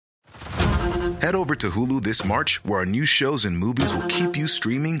Head over to Hulu this March, where our new shows and movies will keep you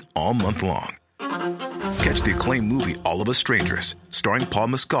streaming all month long. Catch the acclaimed movie All of Us Strangers, starring Paul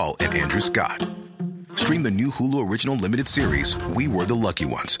Mescal and Andrew Scott. Stream the new Hulu original limited series We Were the Lucky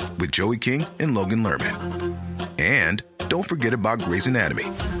Ones with Joey King and Logan Lerman. And don't forget about Grey's Anatomy.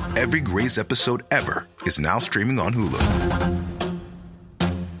 Every Grey's episode ever is now streaming on Hulu.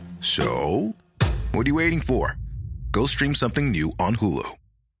 So, what are you waiting for? Go stream something new on Hulu.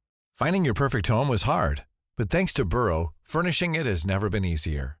 Finding your perfect home was hard, but thanks to Burrow, furnishing it has never been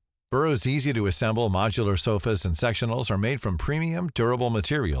easier. Burrow's easy-to-assemble modular sofas and sectionals are made from premium, durable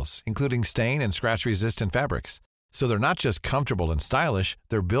materials, including stain and scratch-resistant fabrics. So they're not just comfortable and stylish,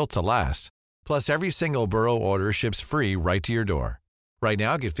 they're built to last. Plus, every single Burrow order ships free right to your door. Right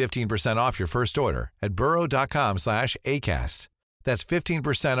now, get 15% off your first order at burrow.com/ACAST. That's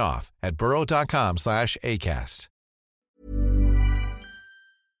 15% off at burrow.com/ACAST.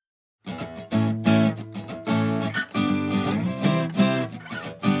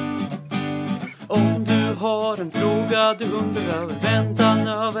 Om du har en fråga du undrar över, väntan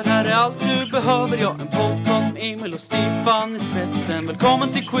över, här är allt du behöver. Ja, en podcast med Emil och Stefan i spetsen. Välkommen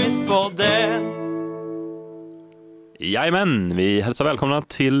till Quizpodden. Jajamän, vi hälsar välkomna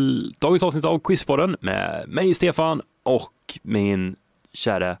till dagens avsnitt av Quizpodden med mig Stefan och min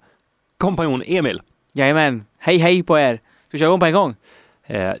kära kompanjon Emil. Jajamän, hej på er. Ska vi köra igång på en gång?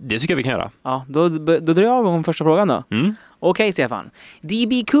 Det tycker jag vi kan göra. Ja, då drar jag igång första frågan då. Okej, Stefan.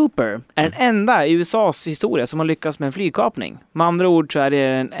 D.B. Cooper är den enda i USAs historia som har lyckats med en flygkapning. Med andra ord så är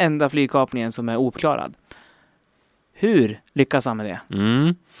det den enda flygkapningen som är uppklarad. Hur lyckas han med det?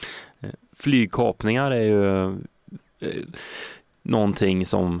 Flygkapningar är ju någonting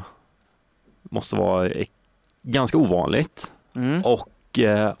som måste vara ganska ovanligt. Och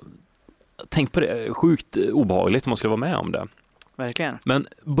tänk på det, sjukt obehagligt om man skulle vara med om det. Verkligen. Men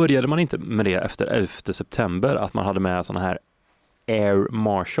började man inte med det efter 11 september att man hade med såna här air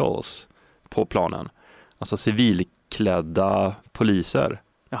marshals på planen? Alltså civilklädda poliser.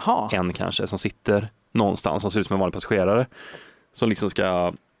 Jaha. En kanske som sitter någonstans som ser ut som en vanlig passagerare som liksom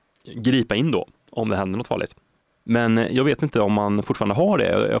ska gripa in då om det händer något farligt. Men jag vet inte om man fortfarande har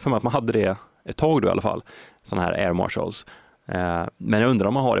det. Jag får med att man hade det ett tag då i alla fall. Såna här air marshals. Men jag undrar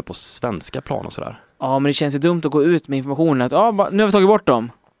om man har det på svenska plan och sådär. Ja, men det känns ju dumt att gå ut med informationen att nu har vi tagit bort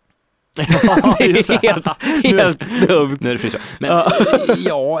dem. Ja, det är helt dumt. Nu är det friskt. Men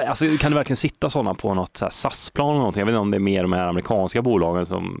ja, alltså kan det verkligen sitta sådana på något så här SAS-plan eller någonting? Jag vet inte om det är mer de här amerikanska bolagen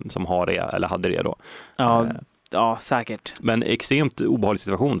som har det eller hade det då. Ja, säkert. Men extremt obehaglig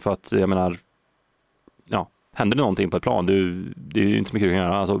situation för att jag menar, ja, händer det någonting på ett plan, det är ju inte så mycket du kan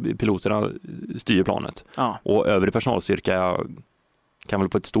göra. Alltså piloterna styr planet. Ja. Och övrig personalstyrka kan väl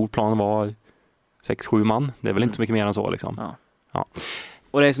på ett stort plan vara 6-7 man. Det är väl inte så mycket mer än så liksom. Ja.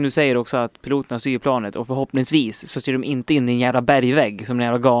 Och det är som du säger också att piloterna styr planet och förhoppningsvis så styr de inte in i en jävla bergvägg som den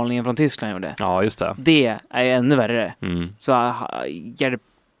jävla galningen från Tyskland gjorde. Ja, just det. Det är ännu värre. Så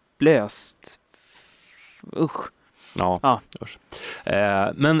hjälplöst. Usch. Ja.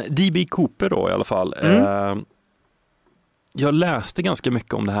 Men D.B. Cooper då i alla fall. Jag läste ganska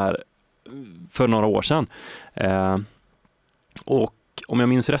mycket om det här för några år sedan. Och om jag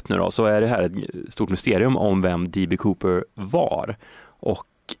minns rätt nu då så är det här ett stort mysterium om vem D.B. Cooper var. Och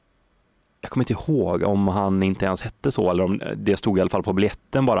jag kommer inte ihåg om han inte ens hette så eller om det stod i alla fall på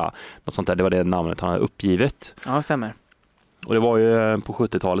biljetten bara. Något sånt där, det var det namnet han hade uppgivit. Ja, stämmer. Och det var ju på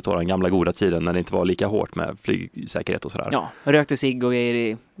 70-talet då, den gamla goda tiden när det inte var lika hårt med flygsäkerhet och sådär. Ja, rökte cigg och grejer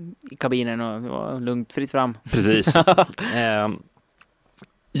i kabinen och det var lugnt, fritt fram. Precis.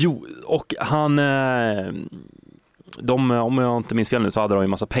 Och han... om jag inte minns fel nu så hade de ju en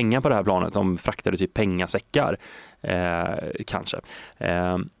massa pengar på det här planet. De fraktade typ pengasäckar. Kanske.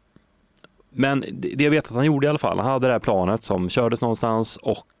 Men det jag vet att han gjorde i alla fall. Han hade det här planet som kördes någonstans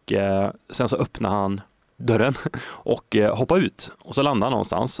och sen så öppnade han dörren och hoppade ut. Och så landade han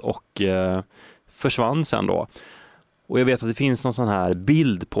någonstans och försvann sen då. Och jag vet att det finns någon sån här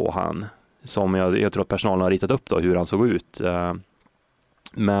bild på han som jag tror att personalen har ritat upp då, hur han såg ut.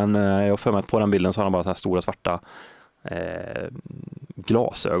 Men jag får med att på den bilden så har han bara så här stora svarta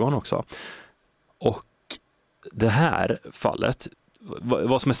glasögon också. Och det här fallet,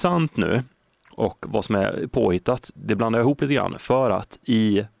 vad som är sant nu och vad som är påhittat, det blandar jag ihop lite grann för att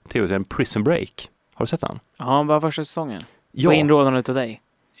i tv-serien Prison Break, har du sett den? Ja, bara första säsongen. Ja. På inrådan utav dig.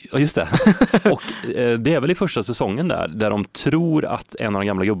 Ja, just det. Och det är väl i första säsongen där de tror att en av de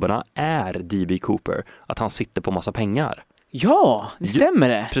gamla gubbarna är D.B. Cooper, att han sitter på massa pengar. Ja, det stämmer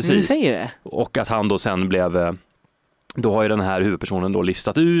det. Precis. När du säger det. Och att han då sen blev då har ju den här huvudpersonen då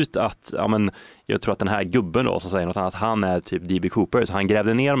listat ut att jag tror att den här gubben då, som säger något annat, han är typ D.B. Cooper, så han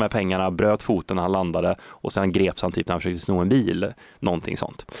grävde ner de här pengarna, bröt foten när han landade och sen greps han typ när han försökte sno en bil, någonting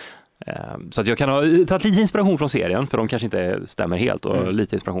sånt. Så att jag kan ha tagit lite inspiration från serien, för de kanske inte stämmer helt, och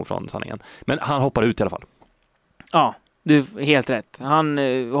lite inspiration från sanningen. Men han hoppar ut i alla fall. Ja, du är helt rätt. Han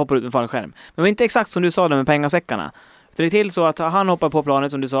hoppar ut med fallskärm. Men det var inte exakt som du sa det med pengasäckarna. Det är till så att han hoppar på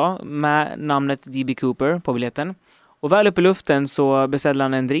planet, som du sa, med namnet D.B. Cooper på biljetten. Och väl upp i luften så beställde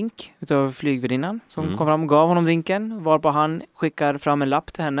han en drink utav flygvärdinnan som kom fram och gav honom drinken, varpå han skickar fram en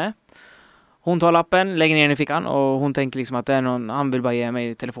lapp till henne. Hon tar lappen, lägger ner den i fickan och hon tänker liksom att det är någon, han vill bara ge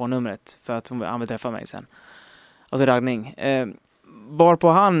mig telefonnumret för att han vill träffa mig sen. Alltså raggning. Varpå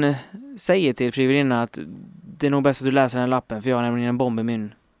han säger till flygvärdinnan att det är nog bäst att du läser den här lappen, för jag har nämligen en bomb i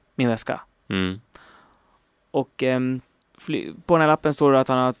min väska. Och på den här lappen står det att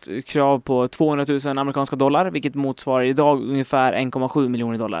han har ett krav på 200 000 amerikanska dollar, vilket motsvarar idag ungefär 1,7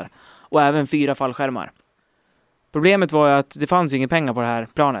 miljoner dollar. Och även 4 fallskärmar. Problemet var ju att det fanns ju inga pengar på det här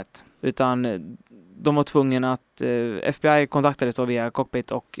planet, utan de var tvungna att FBI kontaktades då via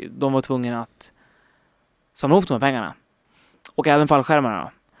cockpit, och de var tvungna att samla ihop de här pengarna. Och även fallskärmarna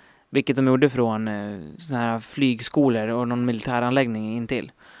då, vilket de gjorde från såna här flygskolor och någon militäranläggning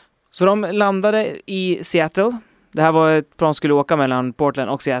intill. Så de landade i Seattle. Det här var ett plan som skulle åka mellan Portland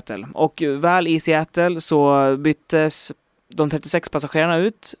och Seattle. Och väl i Seattle så byttes de 36 passagerarna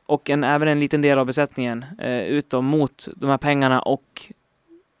ut, och även en liten del av besättningen ut mot de här pengarna och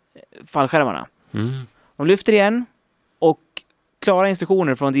fallskärmarna. De lyfter igen och klara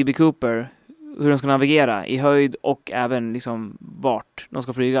instruktioner från D.B. Cooper hur de ska navigera i höjd och även liksom vart de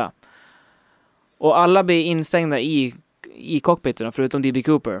ska flyga. Och alla blir instängda i cockpiten förutom D.B.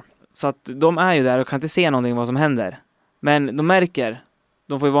 Cooper. Så att de är ju där och kan inte se någonting vad som händer. Men de märker,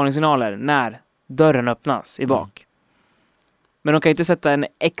 de får ju varningssignaler när dörren öppnas i bak. Men de kan inte sätta en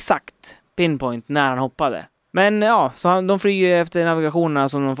exakt pinpoint när han hoppade. Men ja, så de flyger efter navigationerna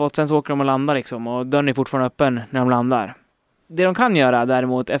som de fått. Sen så åker de och landar liksom. Och dörren är fortfarande öppen när de landar. Det de kan göra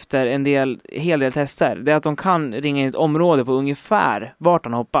däremot efter en hel del tester, det är att de kan ringa in ett område på ungefär vart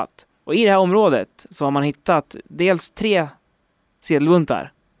han hoppat. Och i det här området så har man hittat dels 3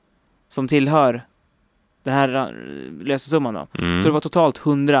 sedelbuntar som tillhör den här lösesumman då. Så det var totalt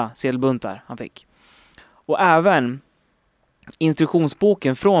 100 sedelbuntar han fick. Och även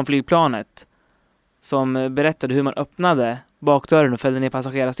instruktionsboken från flygplanet som berättade hur man öppnade bakdörren och fällde ner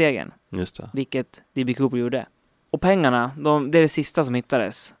passagerarstegen. Just det. Vilket D.B. Cooper gjorde. Och pengarna, det är det sista som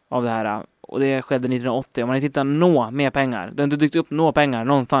hittades av det här. Och det skedde 1980. Och man har inte hittat mer pengar. Det har inte dykt upp några pengar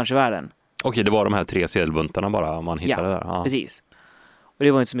någonstans i världen. Okej, det var de här 3 sedelbuntarna bara man hittade där. Ja, precis. Och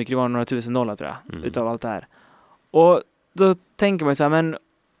det var inte så mycket, det var några $1,000 tror jag, utav allt det här. Och då tänker man så här, men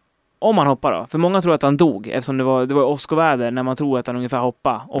om han hoppar då? För många tror att han dog, eftersom det var åskoväder när man tror att han ungefär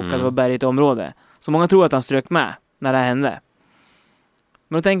hoppade och att det var bergigt område. Så många tror att han strök med när det hände.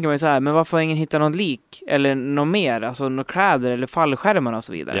 Men då tänker man så här, men varför har ingen hittat något lik eller något mer, alltså några kläder eller fallskärmar och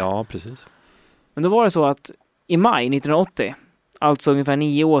så vidare? Ja, precis. Men då var det så att i maj 1980, alltså ungefär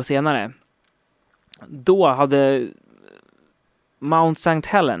 9 år senare, då hade Mount St.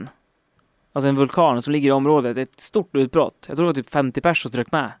 Helen, alltså en vulkan som ligger i området, ett stort utbrott. Jag tror det var typ 50 personer som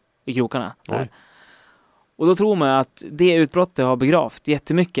strök med i krokarna. Och då tror man att det utbrottet har begravt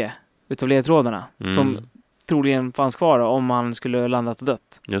jättemycket utav ledtrådarna som troligen fanns kvar om man skulle landat och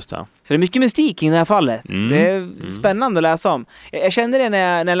dött. Just det. Så det är mycket mystik i det här fallet. Det är spännande att läsa om. Jag kände det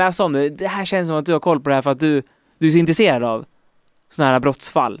när jag läste om det. Det här känns som att du har koll på det här för att du är så intresserad av sådana här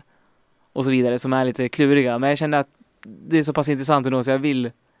brottsfall och så vidare som är lite kluriga. Men jag kände att det är så pass intressant ändå så jag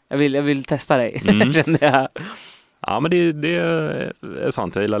vill testa dig. Kände jag. Ja, men det är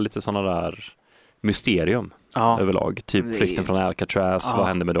sant. Jag gillar lite sådana där mysterium överlag. Typ flykten från Alcatraz, vad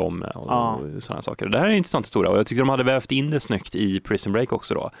hände med dem och sådana saker. Det här är en intressant historia och jag tycker de hade vävt in det snyggt i Prison Break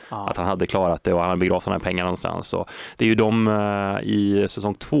också då. Att han hade klarat det och han hade begravt sådana här pengar någonstans. Så det är ju de i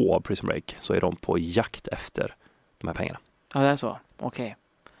säsong 2 av Prison Break så är de på jakt efter de här pengarna. Ja, det är så. Okej.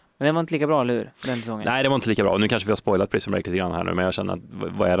 Men det var inte lika bra, eller hur? Den säsongen. Nej, det var inte lika bra. Nu kanske vi har spoilat Prison Break lite grann här nu, men jag känner att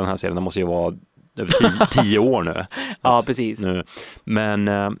vad är den här serien? Den måste ju vara över 10 år nu. Ja, precis. Nu. Men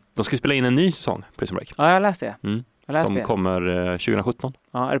de ska spela in en ny säsong, Prison Break. Ja, jag läste det. Som kommer 2017.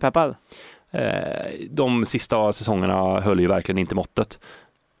 Ja, är du peppad? De sista säsongerna höll ju verkligen inte måttet.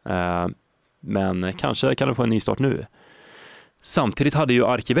 Men kanske kan de få en ny start nu. Samtidigt hade ju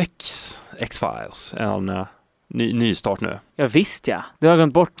Arkivex X-Files en ny start nu. Ja, visst ja. Du har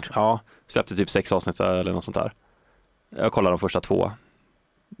glömt bort. Ja, släppte typ 6 avsnitt eller något sånt där. Jag kollade de första 2.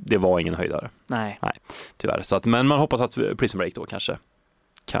 Det var ingen höjdare. Nej, tyvärr. Så att, men man hoppas att Prison Break då kanske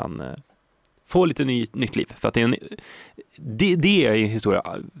kan få lite nytt liv. För att det är en historia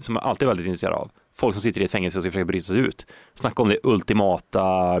som jag alltid är väldigt intresserad av. Folk som sitter i ett fängelse och ska försöka bryta sig ut. Snacka om det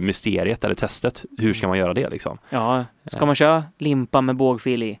ultimata mysteriet eller testet. Hur ska man göra det liksom? Ja, ska man köra limpa med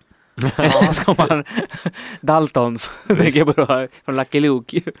bågfil i? Ska man Daltons tänker jag på då, från Lucky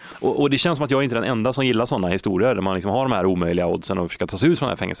Luke. Och det känns som att jag är inte den enda som gillar sådana historier där man liksom har de här omöjliga oddsen och försöka ta sig ut från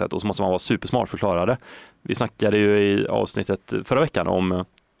det här fängelset och så måste man vara supersmart förklarade. Vi snackade ju i avsnittet förra veckan om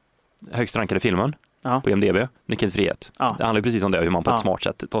högst rankade filmen på IMDb, Nyckeln till frihet. Det handlar ju precis om det, hur man på ett smart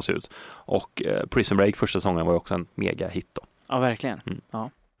sätt tar sig ut. Och Prison Break första säsongen var ju också en mega hit då. Ja, verkligen. Ja.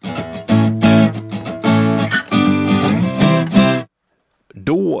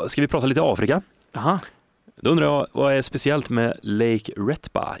 Då ska vi prata lite Afrika. Aha. Då undrar jag, vad är speciellt med Lake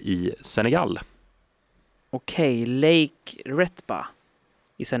Retba i Senegal? Okej, Lake Retba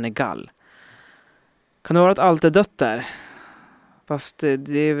i Senegal. Kan det vara att allt är dött där? Fast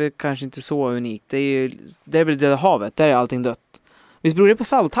det är väl kanske inte så unikt. Det är väl Döda havet, där är allting dött. Visst beror det på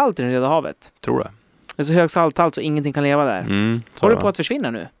salthalten i Döda havet? Tror det. Det är så hög salthalt så ingenting kan leva där. Håller det på att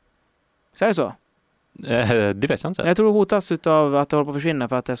försvinna nu? Så är det så? Det vet jag inte. Jag tror det hotas av att det håller på att försvinna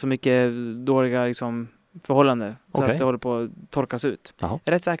för att det är så mycket dåliga liksom, förhållanden. Så att det håller på att torkas ut. Jaha. Jag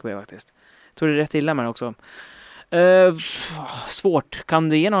är rätt säker på det faktiskt. Jag tror det är rätt illa med det också. Svårt. Kan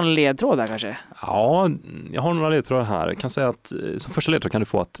du ge någon ledtråd där kanske? Ja, jag har några ledtrådar här. Jag kan säga att som första ledtråd kan du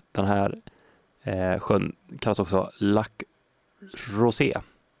få att den här sjön kallas också Lac Rosé.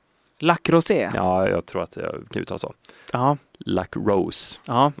 Lac Rosé? Ja, jag tror att jag kan uttala så. Ja. Lac Rose.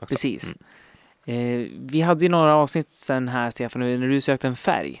 Ja, precis. Vi hade ju några avsnitt sen här, Stefan, när du sökte en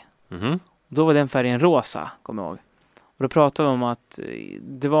färg. Då var den färgen rosa, kommer jag ihåg. Och då pratade vi om att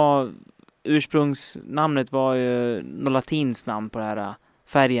det var ursprungsnamnet var ju något latinskt namn på den här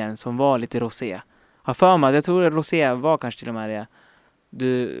färgen som var lite rosé. Har för mig, jag tror att rosé var kanske till och med det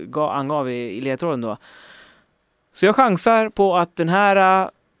du angav i ledtråden då. Så jag chansar på att den här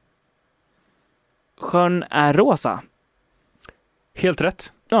sjön är rosa. Helt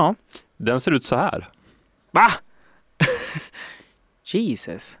rätt. Ja. Den ser ut så här. Va?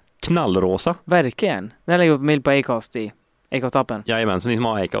 Jesus. Knallrosa. Verkligen. Den lägger upp bild på Acast-appen. Jajamän, så ni som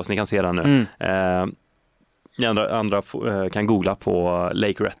har Acast, ni kan se den nu. Ni andra kan googla på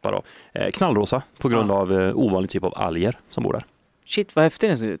Lake Retba då. Knallrosa på grund av ovanlig typ av alger som bor där. Shit, vad häftigt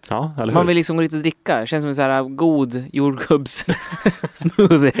den ser ut. Ja, eller hur? Man vill liksom gå dit och dricka. Känns som en så här god jordgubbs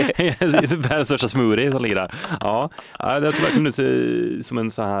smoothie. Världens största smoothie som ligger där. Ja, det tror verkligen ut som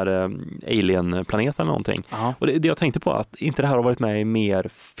en så här alien-planet eller någonting. Aha. Och det jag tänkte på att inte det här har varit med i mer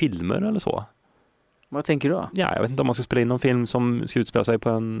filmer eller så. Vad tänker du då? Ja, jag vet inte om man ska spela in någon film som ska utspela sig på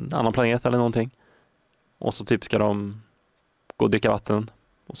en annan planet eller någonting. Och så typ ska de gå och dricka vatten.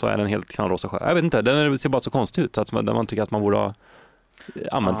 Och så är den helt knallrosa sjö. Jag vet inte, den ser bara så konstig ut. Så att man tycker att man borde ha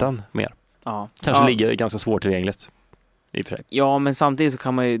använt den mer. Ja. Kanske ligger ganska svårt tillgängligt. I och för sig. Ja, men samtidigt så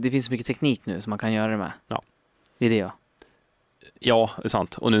kan man ju, det finns så mycket teknik nu som man kan göra det med. Ja. Det är det ja. Ja, det är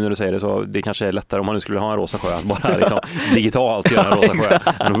sant. Och nu när du säger det så det kanske är lättare om man nu skulle ha en rosa sjö. Bara liksom digitalt göra en rosa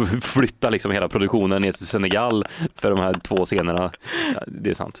sjö. Än att flytta liksom hela produktionen ner till Senegal för de här 2 scenerna. Ja, det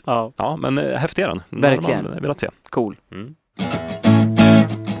är sant. Ja, men häftig är den. Verkligen. Man velat se. Cool.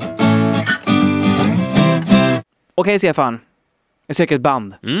 Okej, Stefan. Jag söker ett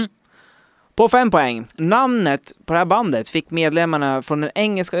band. På 5 poäng. Namnet på det här bandet fick medlemmarna från den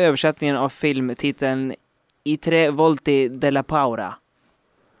engelska översättningen av filmtiteln I tre volti della paura.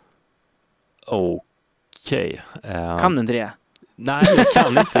 Okej. Kan du inte det? Nej, jag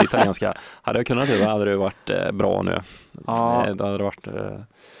kan inte italienska. Hade jag kunnat det hade det varit bra nu. Ja. Det hade varit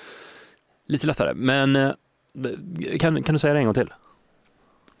lite lättare. Men kan du säga det en gång till?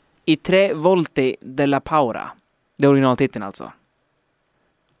 I tre volti della paura. Det är originaltiteln alltså.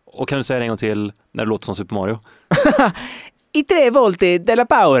 Och kan du säga det en gång till när det låter som Super Mario? I tre volti della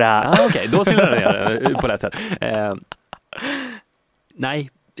paura. Okej, då trillar det ner på lätt här.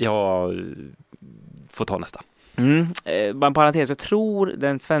 Nej, jag får ta nästa. Bara en parentes. Jag tror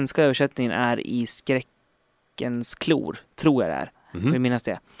den svenska översättningen är i skräckens klor. Tror jag det är. Vill minnas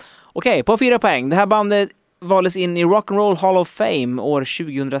det. Okej, på 4 poäng. Det här bandet valdes in i Rock'n'Roll Hall of Fame år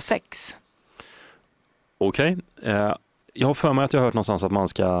 2006. Okej. Jag har för mig att jag har hört någonstans att man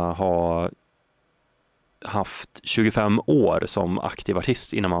ska ha haft 25 år som aktiv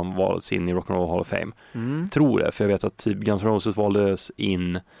artist innan man valdes in i Rock'n'Roll Hall of Fame. Tror det, för jag vet att typ Guns N' Roses valdes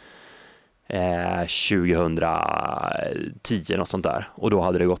in 2010 något sånt där. Och då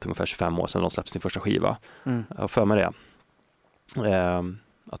hade det gått ungefär 25 år sedan de släppte sin första skiva. Jag har för mig det.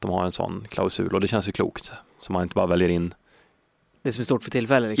 Att de har en sån klausul, och det känns ju klokt. Så man inte bara väljer in det som är stort för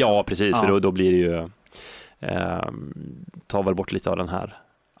tillfället liksom. Ja, precis, för då blir det ju tar väl bort lite av den här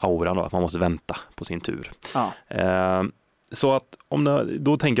auran då, att man måste vänta på sin tur. Ja. Så att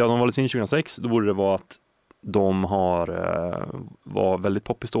då tänker jag att de valdes in 2006, då borde det vara att de var väldigt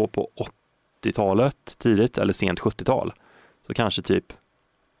poppis då på 80-talet tidigt eller sent 70-tal. Så kanske typ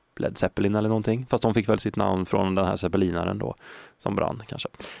Led Zeppelin eller någonting. Fast de fick väl sitt namn från den här zeppelinaren då som brann kanske.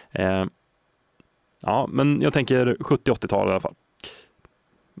 Ja, men jag tänker 70-80-tal i alla fall.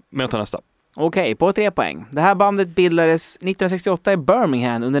 Men jag tar nästa. Okej, på 3 poäng. Det här bandet bildades 1968 i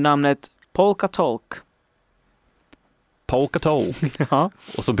Birmingham under namnet Polka Talk. Polka Talk. Ja.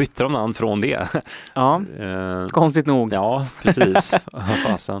 Och så bytte de namn från det. Ja, konstigt nog. Ja, precis.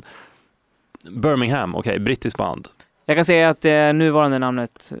 Fasen. Birmingham, okej, brittiskt band. Jag kan säga att det nuvarande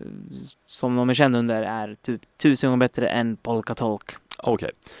namnet som de är kända under är typ 1000 gånger bättre än Polka Talk.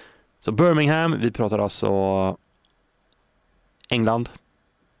 Okej. Så Birmingham, vi pratar alltså England.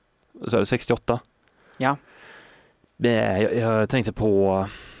 Så är det 68. Ja. Jag tänkte på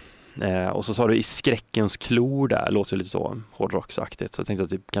och så sa du i skräckens klor där, låter lite så hårdrocksaktigt. Så jag tänkte att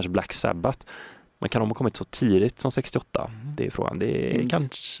typ kanske Black Sabbath. Men kan de ha kommit så tidigt som 68? Det är frågan. Det är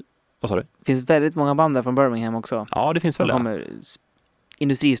kanske... Vad sa du? Det finns väldigt många band där från Birmingham också. Ja, det finns väl det.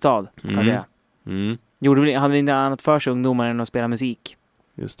 Industristad, kan jag säga. Hade vi inte annat för sig ungdomar än att spela musik?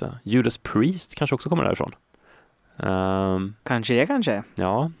 Just det. Judas Priest kanske också kommer därifrån. Kanske.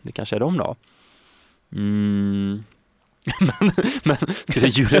 Ja, det kanske är de då. Men skulle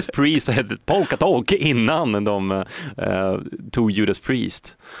Judas Priest ha hetat Polka Talk innan de tog Judas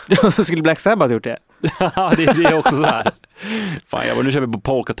Priest? Så skulle Black Sabbath gjort det? Ja, det är också så här. Fan, nu kör vi på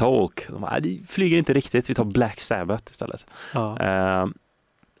Polka Talk. Det flyger inte riktigt, vi tar Black Sabbath istället. Ja.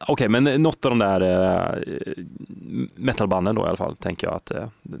 Okej, men något av de där metalbanden då i alla fall, tänker jag att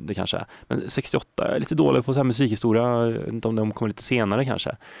det kanske är. Men 68 är lite dålig på så här musikhistoria, jag vet inte om de kommer lite senare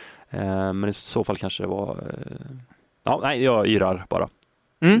kanske. Men i så fall kanske det var... jag yrar bara.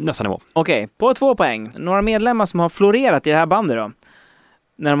 Nästa nivå. Okej, på 2 poäng. Några medlemmar som har florerat i det här bandet då,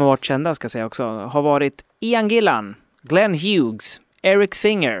 när de har varit kända ska jag säga också, har varit Ian Gillan, Glenn Hughes, Eric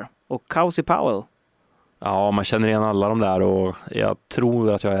Singer och Cozy Powell. Ja, man känner igen alla de där och jag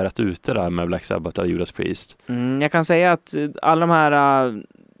tror att jag är rätt ute där med Black Sabbath eller Judas Priest. Jag kan säga att alla de här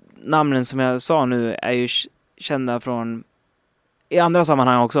namnen som jag sa nu är ju kända från i andra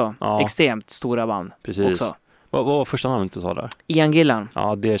sammanhang också. Ja. Extremt stora band. Precis. Också. Vad var första namnet du sa där? Ian Gillan.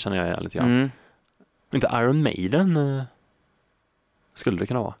 Ja, det känner jag igen lite grann. Inte Iron Maiden skulle det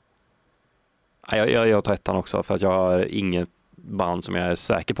kunna vara? Jag tar ettan också för att jag har inget band som jag är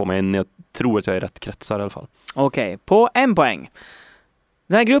säker på, men jag tror att jag är rätt kretsar i alla fall. Okej, på 1 poäng.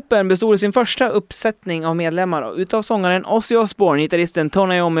 Den här gruppen bestod i sin första uppsättning av medlemmar utav sångaren Ozzy Osbourne, gitarristen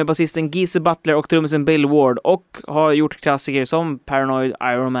Tony Iommi, basisten Geezer Butler och trummisen Bill Ward, och har gjort klassiker som Paranoid,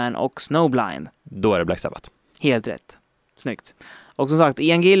 Iron Man och Snowblind. Då är det Black Sabbath. Helt rätt. Snyggt. Och som sagt,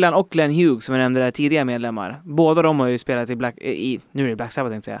 Ian Gillan och Glenn Hughes, som jag nämnde där, tidiga medlemmar. Båda de har ju spelat nu är det Black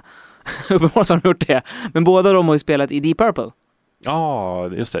Sabbath tänkte jag säga. Uppenbarligen har de gjort det. Men båda de har ju spelat i Deep Purple. Ja,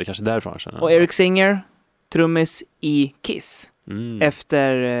 just det kanske därifrån. Och Eric Singer, trummis i Kiss.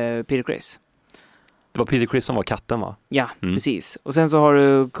 Efter Peter Criss. Det var Peter Criss som var katten, va? Ja, precis. Och sen så har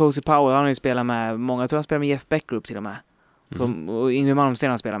du Cozy Powell, han har ju spelat med många, jag tror han spelar med Jeff Beck Group till och med. Och Yngwie Malmsteen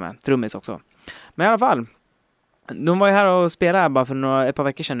han spelar med, trummis också. Men i alla fall, de var ju här och spelade bara för ett par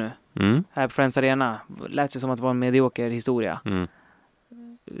veckor sedan nu. Här på Friends Arena. Lät ju som att det var en medioker historia.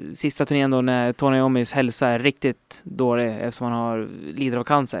 Sista turnén då när Tony Iommis hälsa är riktigt dålig eftersom han lider av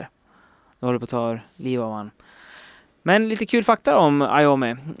cancer. Då håller på att ta liv av han. Men lite kul fakta om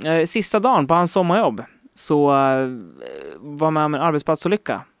Iommi. Sista dagen på hans sommarjobb så var med om en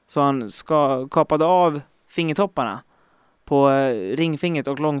arbetsplatsolycka. Så han kapade av fingertopparna på ringfingret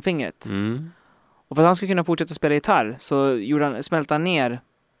och långfingret. Och för att han skulle kunna fortsätta spela gitarr så smälte han ner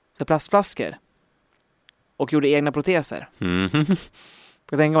plastflaskor och gjorde egna proteser.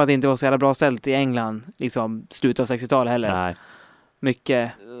 Jag tänker att det inte var så jävla bra ställt i England, liksom slutet av 60-talet heller. Nej.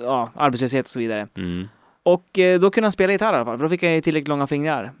 Mycket arbetslöshet och så vidare. Och då kunde han spela gitarr i alla fall, för då fick han ju tillräckligt långa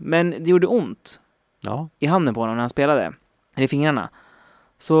fingrar. Men det gjorde ont i handen på honom när han spelade, eller i fingrarna.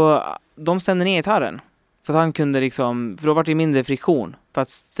 Så de stängde ner gitarren. Så att han kunde liksom, för då var det mindre friktion. För att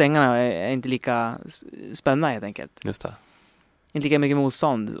strängarna är inte lika spänna helt enkelt. Just det. Inte lika mycket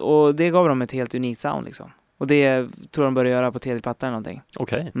motstånd. Och det gav dem ett helt unikt sound liksom. Och det tror de började göra på tredje-plattan eller någonting.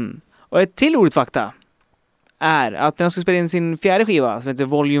 Okej. Och ett till roligt fakta är att när de skulle spela in sin 4:e skiva som heter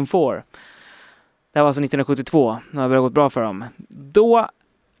Volume 4. Det var alltså 1972 när det började gått bra för dem. Då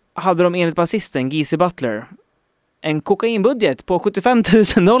hade de enligt basisten Geezer Butler en kokainbudget på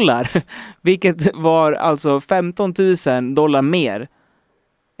 $75,000. Vilket var alltså $15,000 mer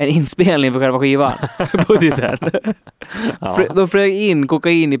en inspelning på själva skivan. Budgeten. Ja. De flög in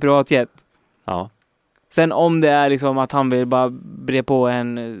kokain i privatjet. Ja. Sen om det är liksom att han vill bara bre på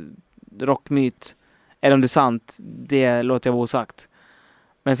en rockmyt, eller om det är sant, det låter jag vara osagt.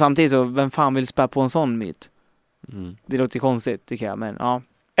 Men samtidigt så, vem fan vill spä på en sån myt? Det låter ju konstigt tycker jag, men ja.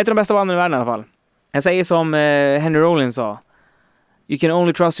 Ett av de bästa banden i världen i alla fall. Jag säger som Henry Rollins sa: You can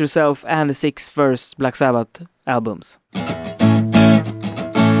only trust yourself and the 6 first Black Sabbath albums.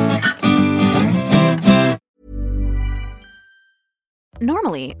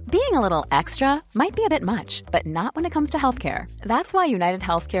 Normally, being a little extra might be a bit much, but not when it comes to healthcare. That's why United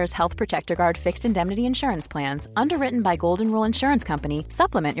Healthcare's Health Protector Guard fixed indemnity insurance plans, underwritten by Golden Rule Insurance Company,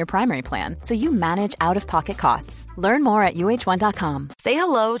 supplement your primary plan so you manage out-of-pocket costs. Learn more at uh1.com. Say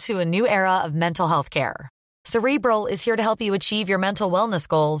hello to a new era of mental health care. Cerebral is here to help you achieve your mental wellness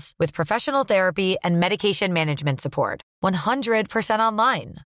goals with professional therapy and medication management support. 100%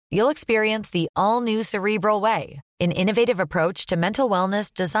 online. You'll experience the all-new Cerebral Way, an innovative approach to mental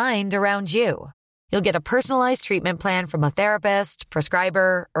wellness designed around you. You'll get a personalized treatment plan from a therapist,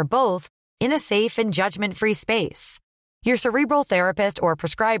 prescriber, or both in a safe and judgment-free space. Your Cerebral therapist or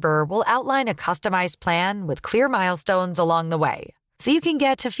prescriber will outline a customized plan with clear milestones along the way, so you can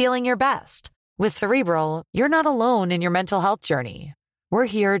get to feeling your best. With Cerebral, you're not alone in your mental health journey. We're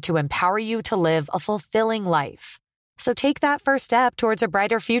here to empower you to live a fulfilling life. So take that first step towards a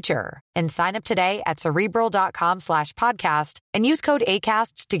brighter future and sign up today at Cerebral.com/podcast and use code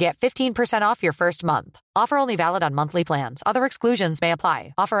ACAST to get 15% off your first month. Offer only valid on monthly plans. Other exclusions may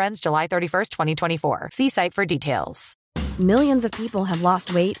apply. Offer ends July 31st, 2024. See site for details. Millions of people have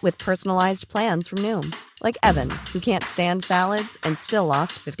lost weight with personalized plans from Noom. Like Evan, who can't stand salads and still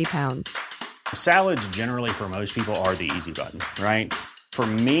lost 50 pounds. Salads generally for most people are the easy button, right? For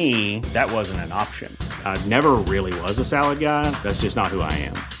me, that wasn't an option. I never really was a salad guy. That's just not who I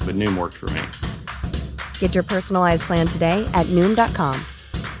am. But Noom worked for me. Get your personalized plan today at Noom.com.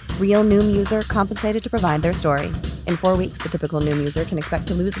 Real Noom user compensated to provide their story. In 4 weeks, the typical Noom user can expect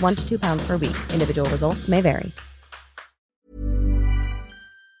to lose 1 to 2 pounds per week. Individual results may vary.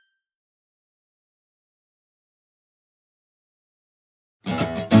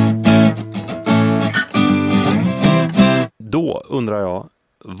 Då undrar jag,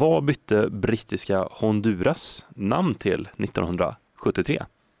 vad bytte brittiska Honduras namn till 1973?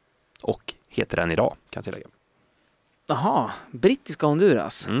 Och heter den idag, kan jag tillägga. Jaha, brittiska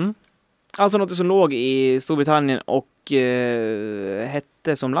Honduras. Alltså något som låg i Storbritannien och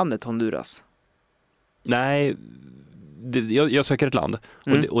hette som landet Honduras. Nej, jag söker ett land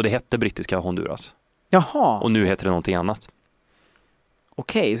och det hette brittiska Honduras. Jaha. Och nu heter det någonting annat.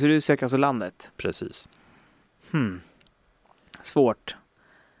 Okej, så du söker alltså landet. Precis. Svårt.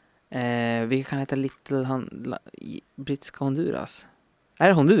 Vi kan heta brittiska Honduras. Är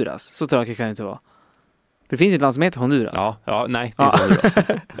det Honduras? Så tråkigt kan det inte vara. För det finns ju ett land som heter Honduras. Ja, nej, det är inte Honduras.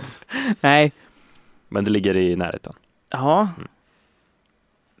 Nej. Men det ligger i närheten. Ja.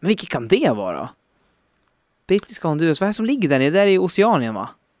 Men vilket kan det vara? Brittiska Honduras, vad är det som ligger där? Det är där i Oceanien, va?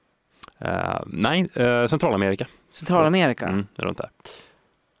 Nej, Centralamerika. Centralamerika? Runt där.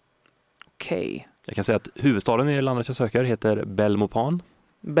 Okej. Jag kan säga att huvudstaden i landet jag söker heter Belmopan.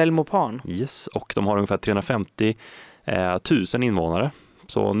 Belmopan? Yes, och de har ungefär 350 000 invånare.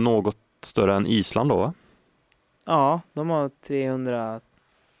 Så något större än Island då, va? Ja, de har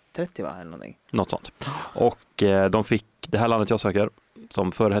 330, va? Eller någonting. Något sånt. Och de fick, det här landet jag söker,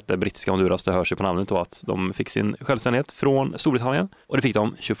 som förr hette brittiska Honduras, det hörs ju på namnet då, att de fick sin självständighet från Storbritannien. Och det fick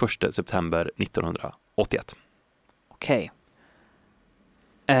de 21 september 1981. Okej.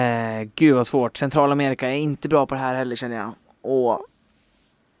 Gud vad svårt. Centralamerika är inte bra på det här heller, känner jag. Och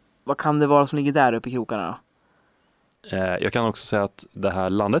vad kan det vara som ligger där uppe i krokarna då? Jag kan också säga att det här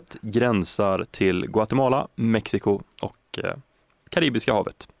landet gränsar till Guatemala, Mexiko och Karibiska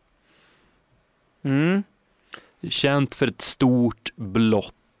havet. Känt för ett stort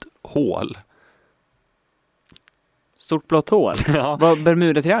blått hål. Stort blått hål? Ja. Vad,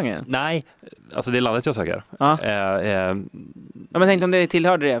 Bermuda-triangeln? Nej, alltså det är landet jag söker. Ja. Men tänk om det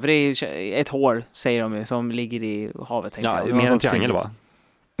tillhörde det, för det är ett hål, säger de ju, som ligger i havet. Ja, mer en triangel, va?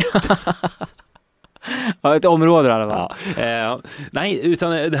 Ja, ett område i alla fall. Ja. Nej,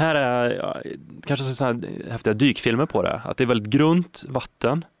 utan det här är kanske så här häftiga dykfilmer på det. Att det är väldigt grunt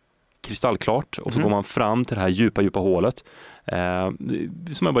vatten, kristallklart, och så går man fram till det här djupa hålet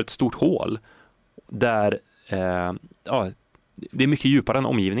som är bara ett stort hål där det är mycket djupare än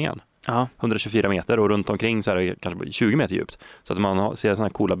omgivningen. 124 meter, och runt omkring så är det kanske 20 meter djupt. Så att man ser såna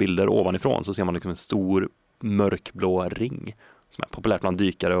här coola bilder ovanifrån, så ser man liksom en stor mörkblå ring. som är populärt bland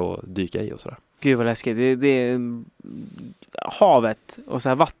dykare och dyka i och sådär. Gud vad läskigt. Det är havet och så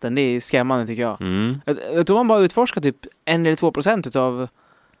här vatten, det är skrämmande tycker jag. Jag tror man bara utforskar typ 1-2% av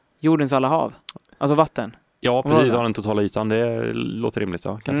jordens alla hav. Alltså vatten. Ja, precis. Av den totala ytan. Det låter rimligt,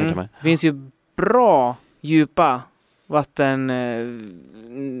 ja, kan jag tänka mig. Det finns ju bra djupa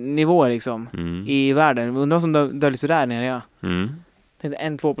vattennivåer liksom i världen. Undrar vad som döljer sig där nere, ja.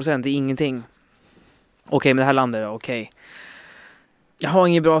 1-2% är ingenting. Okej, men det här landet då, okej. Jag har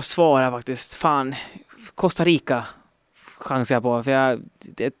inget bra svar här faktiskt. Fan, Costa Rica chansar jag på. För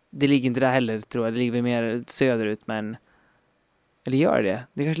det ligger inte där heller, tror jag. Det ligger mer söderut, men... Eller gör det?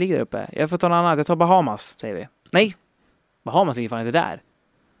 Det kanske ligger där uppe. Jag får ta något annat. Jag tar Bahamas, säger vi. Nej, Bahamas ligger fan inte där.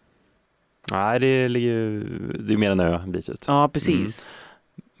 Nej, det är mer en ö en bit ut. Ja, precis.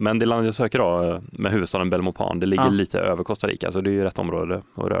 Men det land jag söker då, med huvudstaden Belmopan, det ligger lite över Costa Rica. Så det är ju rätt område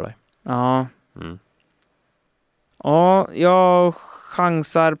att röra dig. Ja. Ja, jag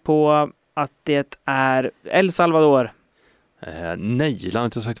chansar på att det är El Salvador. Nej,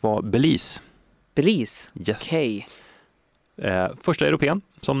 landet jag sökt var Belize. Belize? Yes. Okej. Första europén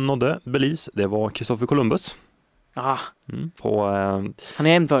som nådde Belize, det var Christopher Columbus. Han är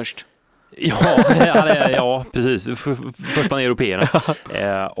en först. Ja, precis. Först bland européerna.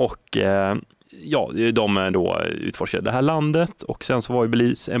 De då utforskade det här landet och sen så var ju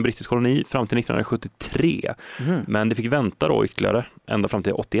Belize en brittisk koloni fram till 1973. Men det fick vänta då ytterligare ända fram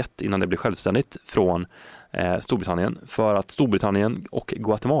till 81 innan det blev självständigt från Storbritannien, för att Storbritannien och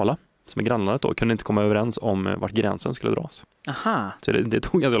Guatemala, som är grannlandet då, kunde inte komma överens om vart gränsen skulle dras. Aha. Så det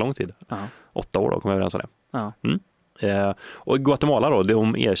tog ganska lång tid. 8 år då kom överens om det. Ja. Och Guatemala då,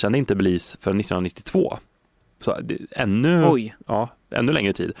 de erkände inte Belize för 1992. Så ännu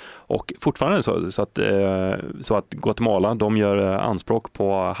längre tid. Och fortfarande så att Guatemala, de gör anspråk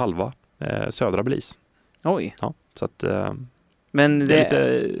på halva södra Belize. Oj. Ja, så att men det är lite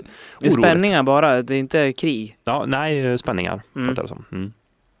det är spänningar bara, det är inte krig. Ja, nej, spänningar.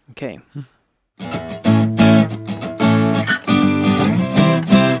 Okej.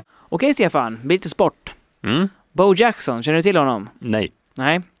 Okej, Stefan, blir lite sport. Bo Jackson, känner du till honom? Nej.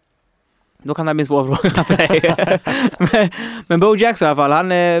 Då kan det bli en svår fråga för dig. men Bo Jackson i alla fall,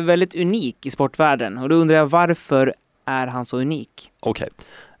 han är väldigt unik i sportvärlden. Och då undrar jag, varför är han så unik? Okej.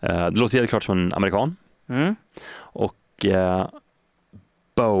 Det låter helt klart som en amerikan. Och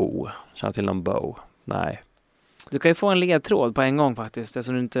Bo, känner till någon Bo? Nej. Du kan ju få en ledtråd på en gång faktiskt,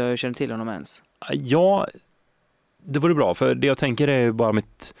 eftersom du inte känner till honom ens. Ja, det vore bra, för det jag tänker är ju bara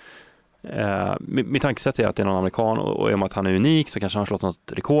mitt tankesätt är att det är någon amerikan, och i och med att han är unik så kanske han har slått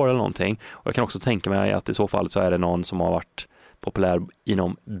något rekord eller någonting. Och jag kan också tänka mig att i så fall så är det någon som har varit populär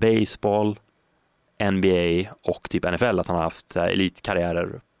inom baseball, NBA och typ NFL, att han har haft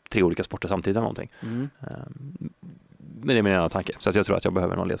elitkarriärer, 3 olika sporter samtidigt eller någonting. Men det är min ena tanke, så att jag tror att jag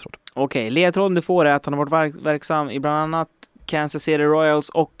behöver någon ledtråd. Okej, ledtråden du får är att han har varit verksam i bland annat Kansas City Royals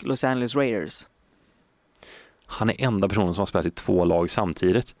och Los Angeles Raiders. Han är enda personen som har spelat i 2 lag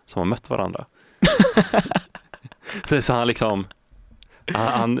samtidigt som har mött varandra. så han liksom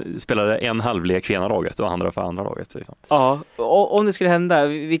han spelade en halvlek för ena laget och andra för andra laget. Liksom. Ja, och om det skulle hända,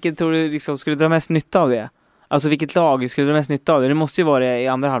 vilket tror du liksom skulle dra mest nytta av det? Alltså vilket lag skulle dra mest nytta av det? Det måste ju vara det i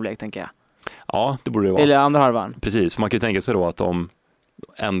andra halvlek, tänker jag. Ja, det borde det vara. Eller andra halvan. Precis, för man kan ju tänka sig då att de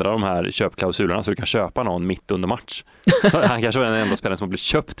ändrar de här köpklausulerna så du kan köpa någon mitt under match. Så han kanske var den enda spelaren som blev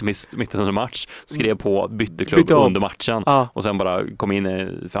köpt mitt under match, skrev på, bytte klubb under matchen och sen bara kom in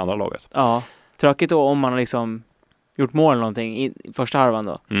för andra laget. Ja, tråkigt då om man har liksom gjort mål eller någonting i första halvan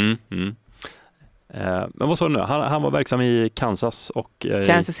då. Men vad sa du nu? Han var verksam i Kansas och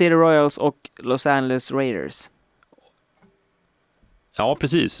Kansas City Royals och Los Angeles Raiders. Ja,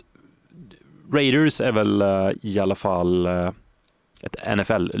 precis. Raiders är väl i alla fall ett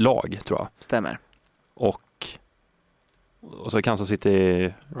NFL-lag, tror jag. Stämmer. Och så Kansas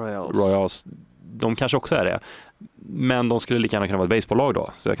City Royals, de kanske också är det. Men de skulle lika gärna kunna vara ett baseballlag då.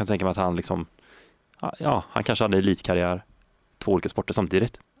 Så jag kan tänka mig att han liksom, han kanske hade elitkarriär, 2 olika sporter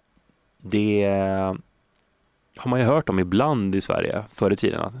samtidigt. Det har man ju hört om ibland i Sverige förr i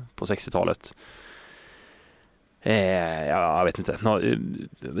tiden, på 60-talet. Jag vet inte.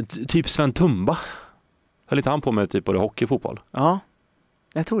 Typ Sven Tumba. Höll inte han på med typ både hockey och fotboll? Ja,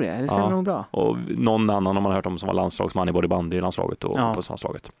 jag tror det. Det stämmer nog bra. Och någon annan har man hört om som var landslagsman i både bandy-landslaget och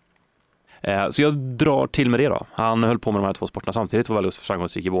fotbollslandslaget. Så jag drar till med det då. Han höll på med de här 2 sporterna samtidigt och var väldigt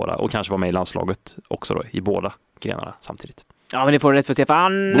framgångsrik i båda. Och kanske var med i landslaget också då, i båda grenarna samtidigt. Ja, men det får du rätt för,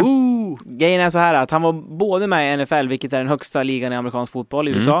 Stefan. Grejen är så här att han var både med i NFL, vilket är den högsta ligan i amerikansk fotboll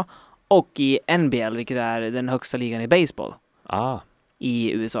i USA, och i NBL, vilket är den högsta ligan i baseball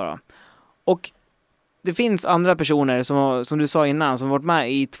i USA då. Och det finns andra personer som du sa innan som varit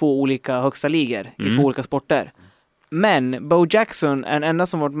med i 2 olika högsta ligor i 2 olika sporter. Men Bo Jackson är den enda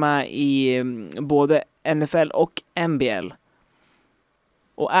som varit med i både NFL och NBL.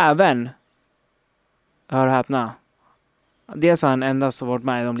 Och även, hör och häpna, dels är han enda som varit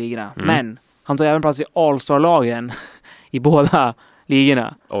med i de ligorna. Men han tar även plats i All-Star-lagen i båda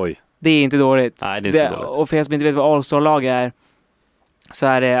ligorna. Oj. Det är inte dåligt. Nej, det är inte dåligt. Och för er som inte vet vad All-Star-lag är, så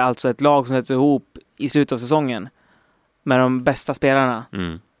är det alltså ett lag som sätter ihop i slutet av säsongen med de bästa spelarna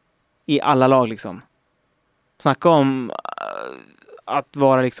i alla lag liksom. Snacka om att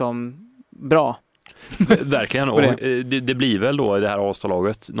vara liksom bra. Verkligen. Och det blir väl då i det här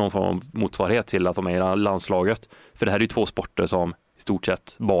All-Star-laget någon form av motsvarighet till att de är i landslaget. För det här är ju 2 sporter som i stort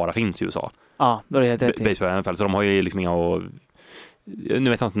sett bara finns i USA. Ja, då är det helt rätt. Baseball och NFL, så de har ju liksom inga... Nu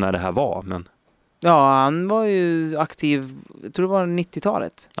vet jag inte när det här var, men... Ja, han var ju aktiv, jag tror det var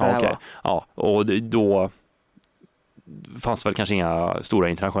 90-talet. Ja, okej. Ja, och då fanns väl kanske inga stora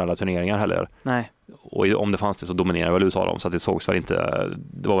internationella turneringar heller. Nej. Och om det fanns det så dominerade väl USA dem, så att det sågs väl inte,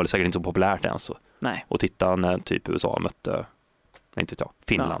 det var väl säkert inte så populärt ens. Nej. Och titta när typ USA mötte, inte vet jag,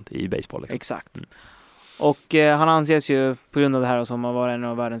 Finland i baseball. Liksom. Exakt. Och han anses ju på grund av det här som har varit en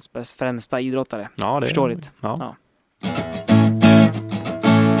av världens främsta idrottare. Ja, det förståeligt. Ja.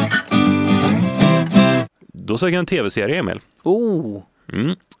 Då söker jag en tv-serie, Emil.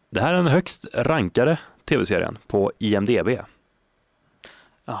 Det här är den högst rankade tv-serien på IMDb.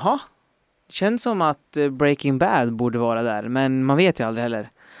 Jaha. Det känns som att Breaking Bad borde vara där, men man vet ju aldrig heller.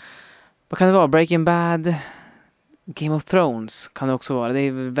 Vad kan det vara? Breaking Bad, Game of Thrones kan det också vara. Det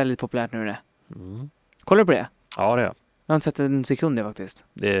är väldigt populärt nu det. Kollar du på det? Ja, det är jag. Jag har inte sett en sekund det faktiskt.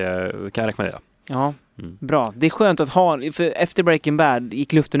 Det kan jag rekommendera. Ja, bra. Det är skönt att ha, för efter Breaking Bad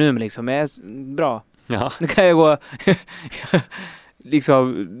gick luften ur mig liksom. Bra. Ja. Nu kan jag gå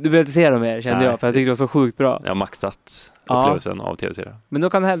liksom, du behöver inte se dem mer, kände jag, för jag tyckte det var så sjukt bra. Jag har maxat upplevelsen av tv-serier. Men då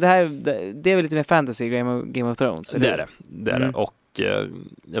kan det är väl lite mer fantasy, Game of Thrones? Det är det. Och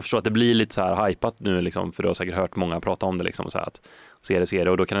jag förstår att det blir lite så här hypat nu liksom, för du har säkert hört många prata om det liksom, så här att se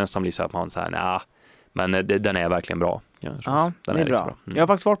det, och då kan det nästan bli så att man säger men den är verkligen bra. Ja, det är bra. Jag har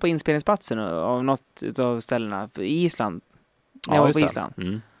faktiskt varit på inspelningsplatsen av något av ställena i Island. Jag var på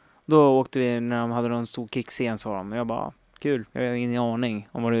Island. Då åkte vi när de hade någon stor krigsscen, sa de. Jag bara, kul. Jag har ingen aning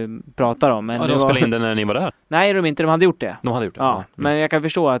om vad du pratar om. Men de spelade in den när ni var där? Nej, de hade gjort det. De hade gjort det? Ja. Men jag kan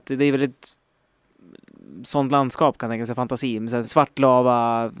förstå att det är väldigt sånt landskap, kan jag tänka sig, fantasi. Med så svart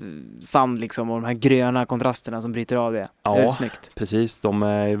lava, sand liksom, och de här gröna kontrasterna som bryter av det. Ja, det är snyggt. Precis. De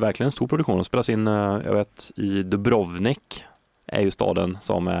är verkligen en stor produktion. De spelas in, jag vet, i Dubrovnik är ju staden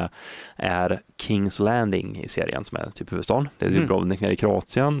som är King's Landing i serien, som är typ huvudstaden. Det är Dubrovnik nere i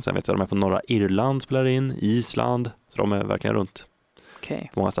Kroatien. Sen vet jag att de är på norra Irland, spelar in, Island. Så de är verkligen runt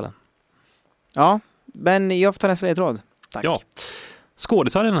på många ställen. Ja, men jag får ta nästa ledtråd. Tack. Ja.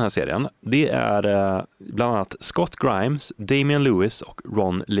 Skådisar i den här serien, det är bland annat Scott Grimes, Damian Lewis och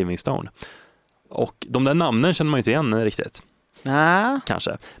Ron Livingstone. Och de där namnen känner man inte igen riktigt.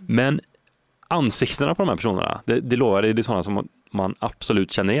 Kanske. Men ansiktena på de här personerna, det lovar, det är sådana som man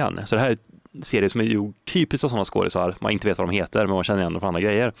absolut känner igen. Så det här är en serie som är ju typiskt av sådana skådisar. Man inte vet vad de heter, men man känner igen dem från andra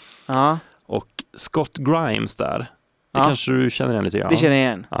grejer. Och Scott Grimes där, det kanske du känner igen lite grann. Det känner jag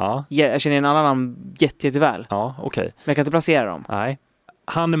igen. Ja. Jag känner igen alla namn jätteväl. Ja, okej. Men jag kan inte placera dem. Nej.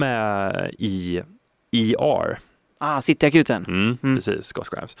 Han är med i ER. Cityakuten. Precis, Scott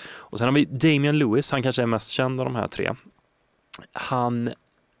Grimes. Och sen har vi Damian Lewis, han kanske är mest känd av de här 3. Han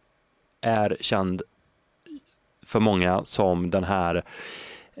är känd för många som den här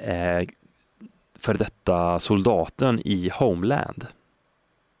för detta soldaten i Homeland.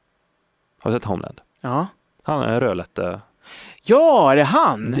 Har du sett Homeland? Ja. Han är rödlätte. Ja, är det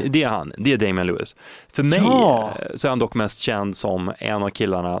han? Det är han. Det är Damian Lewis. För mig så är han dock mest känd som en av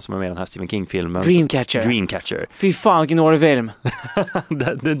killarna som är med i den här Stephen King-filmen. Dreamcatcher. Fy fan, vilken dålig film.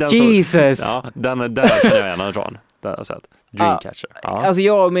 den Jesus! Den där känner jag igen honom från. Det har jag sett. Dreamcatcher. Alltså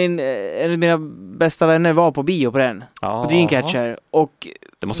jag och en av mina bästa vänner var på bio på den. På Dreamcatcher. Och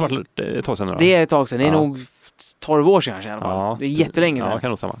det måste vara ett tag sedan nu då. Det är ett tag sedan. Det är nog 12 år sedan kanske i alla fall. Det är jättelänge sedan. Ja, kan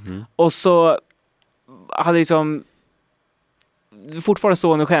nog stämma. Och så hade liksom fortfarande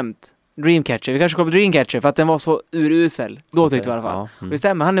stående skämt Dreamcatcher. Vi kanske kommer på Dreamcatcher för att den var så urusel. Då tyckte vi i alla fall. Och det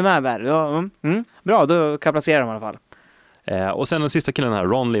stämmer, han är med där. Bra, då kan jag placera dem i alla fall. Och sen den sista killen här,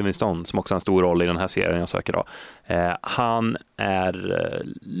 Ron Livingstone, som också har en stor roll i den här serien jag söker då. Han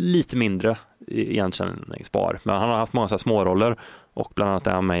är lite mindre igenkänningsbar, men han har haft många så här små roller, och bland annat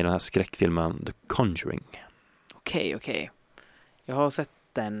är han med i den här skräckfilmen The Conjuring. Okej. Jag har sett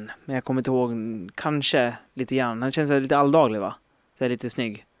den, men jag kommer inte ihåg, kanske lite grann. Han känns lite alldaglig, va? Så är lite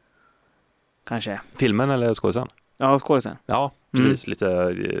snygg. kanske. Filmen eller skådisen? Ja, skådisen. Ja, precis.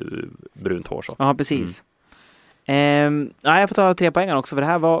 Lite brunt hår så. Ja, precis. Jag får ta 3 poäng också, för det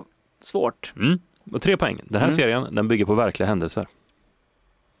här var svårt. Och 3 poäng. Den här serien, den bygger på verkliga händelser.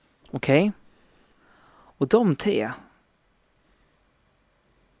 Okej. Och de 3.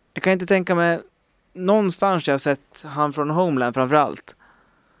 Jag kan inte tänka mig någonstans jag har sett han från Homeland framförallt.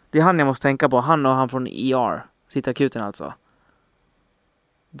 Det är han jag måste tänka på. Han och han från ER. Sittakuten alltså.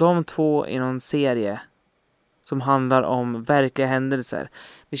 De 2 i någon serie som handlar om verkliga händelser.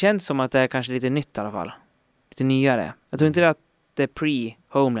 Det känns som att det är kanske lite nytt i alla fall. Lite nyare. Jag tror inte att det är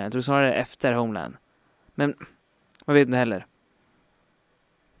pre-Homeland. Jag tror snarare det är efter Homeland. Men man vet inte heller.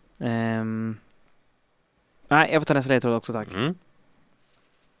 Nej, jag får ta nästa ledtråd också, tack.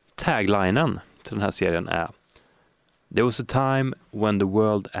 Taglinen till den här serien är: There was a time when the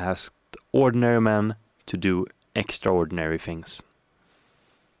world asked ordinary men to do extraordinary things.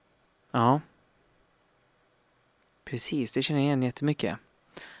 Ja. Precis, det känner jag igen jättemycket.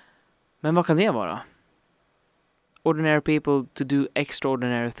 Men vad kan det vara? Ordinary people to do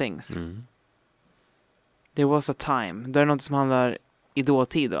extraordinary things. There was a time. Det är något som handlar i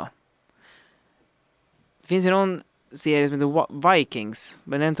dåtid då. Det finns ju någon serie som heter Vikings,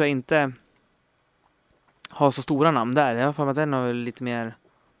 men den tror jag inte har så stora namn där. Jag har för mig att den har lite mer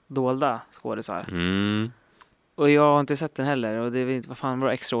dolda skådisar. Och jag har inte sett den heller. Och det vet inte vad fan var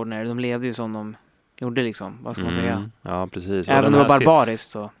extraordinary. De levde ju som de gjorde liksom. Vad ska man säga? Ja, precis. Även om det var barbariskt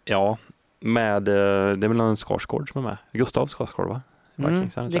så. Ja, med det är väl en Skarsgård som är med. Gustav Skarsgård, va?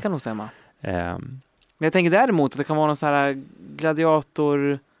 Vikings, det kan nog stämma. Men jag tänker däremot att det kan vara någon sån här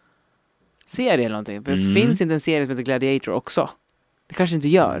gladiator-serie eller någonting. För det finns inte en serie som heter Gladiator också. Det kanske inte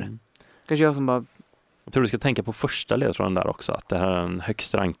gör. Kanske jag som bara... Jag tror du ska tänka på första ledtråden där också. Att det här är den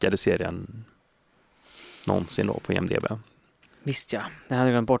högst rankade serien någonsin då på IMDb. Visst ja. Den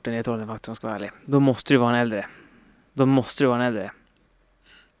hade glömt bort den ledtråden faktiskt, om jag ska vara ärlig. Då måste det vara en äldre.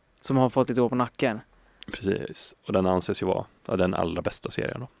 Som har fått lite år på nacken. Precis. Och den anses ju vara den allra bästa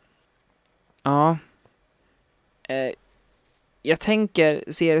serien då. Ja. Jag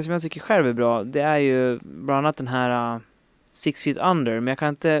tänker, serier som jag tycker själv är bra, det är ju bland annat den här 6 Feet Under, men jag kan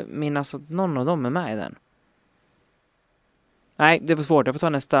inte minnas att någon av dem är med i den. Nej, det var svårt. Jag får ta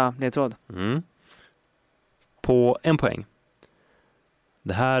nästa ledtråd. På 1 poäng.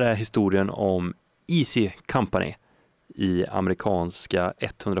 Det här är historien om Easy Company i amerikanska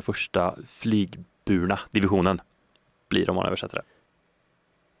 101:a flygburna divisionen, blir de man översätter det.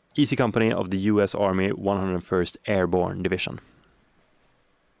 Easy Company of the US Army 101st Airborne Division.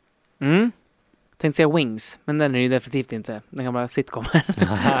 Tänkte säga Wings, men den är ju definitivt inte. Den kan bara sitcom.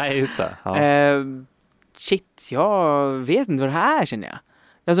 Nej, just det. Ja. Shit, jag vet inte vad det här är, känner jag.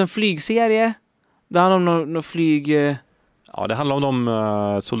 Det är alltså en flygserie. Det handlar om någon flyg... Ja, det handlar om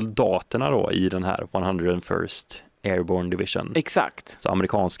de soldaterna då i den här 101st Airborne Division. Exakt. Så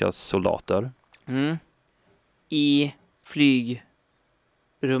amerikanska soldater. I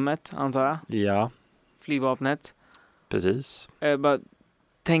flygrummet, antar jag. Ja. Flygvapnet. Precis. Bara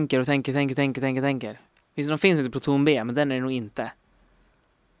tänker. Finns det någon film som heter Pluton B, men den är det nog inte.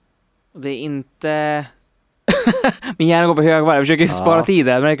 Och det är inte... Min hjärna går på högvarv. Jag försöker spara tid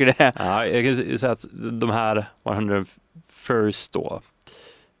där, märker du det? Ja, jag kan säga att de här 101st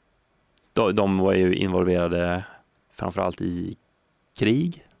då, de var ju involverade framförallt i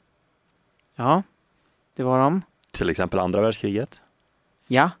krig. Ja, det var de. Till exempel andra världskriget.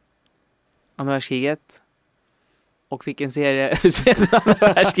 Ja, andra världskriget. Och vilken serie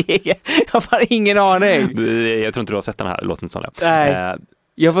andra världskriget? Jag har fan ingen aning. Jag tror inte du har sett den här, det låter inte som det. Nej,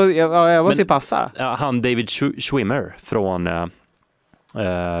 jag måste ju passa. Han David Schwimmer från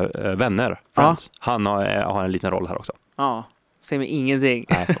Vänner, Friends. Han har en liten roll här också. Ja, säger mig ingenting.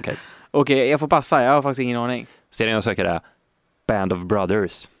 Nej, okej. Okej, jag får passa, jag har faktiskt ingen aning. Serien jag söker är Band of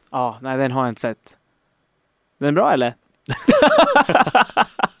Brothers. Ja, nej, den har jag inte sett. Den är bra, eller?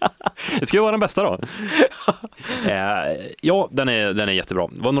 Det ska ju vara den bästa då. Ja, den är jättebra.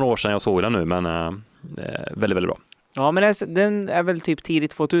 Det var några år sedan jag såg den nu, men väldigt, väldigt bra. Ja, men den är väl typ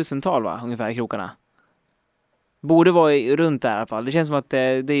tidigt 2000-tal, va? Ungefär i krokarna. Borde vara runt där i alla fall. Det känns som att det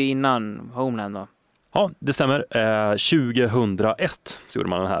är innan Homeland då. Ja, det stämmer. 2001 så gjorde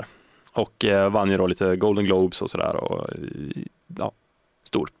man den här. Och vann ju då lite Golden Globes och sådär. Och ja,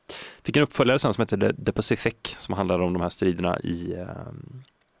 stor. Fick en uppföljare sen som heter The Pacific, som handlar om de här striderna i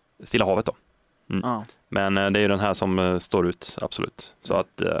Stilla havet då. Ja. Men det är ju den här som står ut, absolut. Så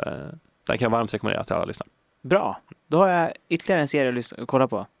att den kan jag varmt rekommendera till alla lyssnare. Bra. Då har jag ytterligare en serie att kolla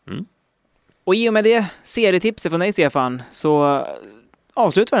på. Och i och med det serietipset från dig, Stefan, så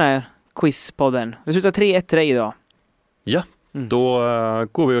avslutar vi den här quizpodden. Vi slutar 3-1 till dig idag. Ja, då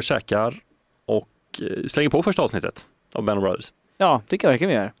går vi och käkar slänger på första avsnittet av Band of Brothers. Ja, tycker jag verkligen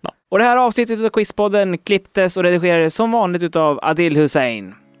vi gör. Ja. Och det här avsnittet av Quizpodden klipptes och redigerades som vanligt utav Adil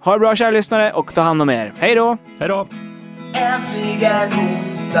Hussein. Ha det bra, kära lyssnare, och ta hand om er. Hej då! Hej då! Äntligen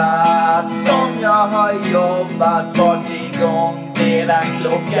onsdag som jag har jobbat, varit igång sedan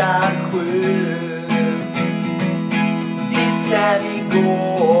 7:00. Disk sen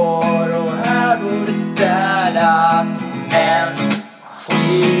igår och här borde städas, men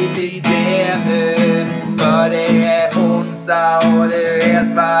skit i det nu, för det är onsdag och du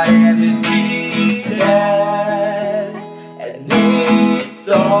vet vad det betyder. Ett nytt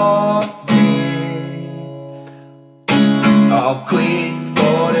avsnitt av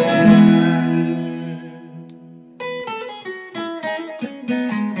Quizpodden.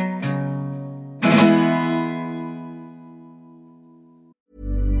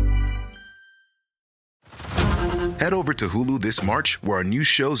 Head over to Hulu this March, where our new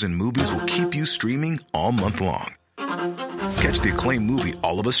shows and movies will keep you streaming all month long. Catch the acclaimed movie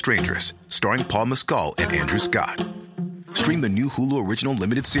All of Us Strangers, starring Paul Mescal and Andrew Scott. Stream the new Hulu original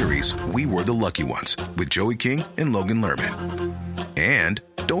limited series We Were the Lucky Ones with Joey King and Logan Lerman. And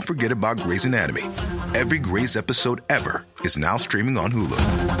don't forget about Grey's Anatomy. Every Grey's episode ever is now streaming on Hulu.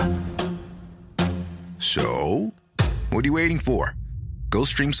 So, what are you waiting for? Go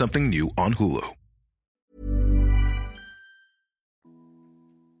stream something new on Hulu.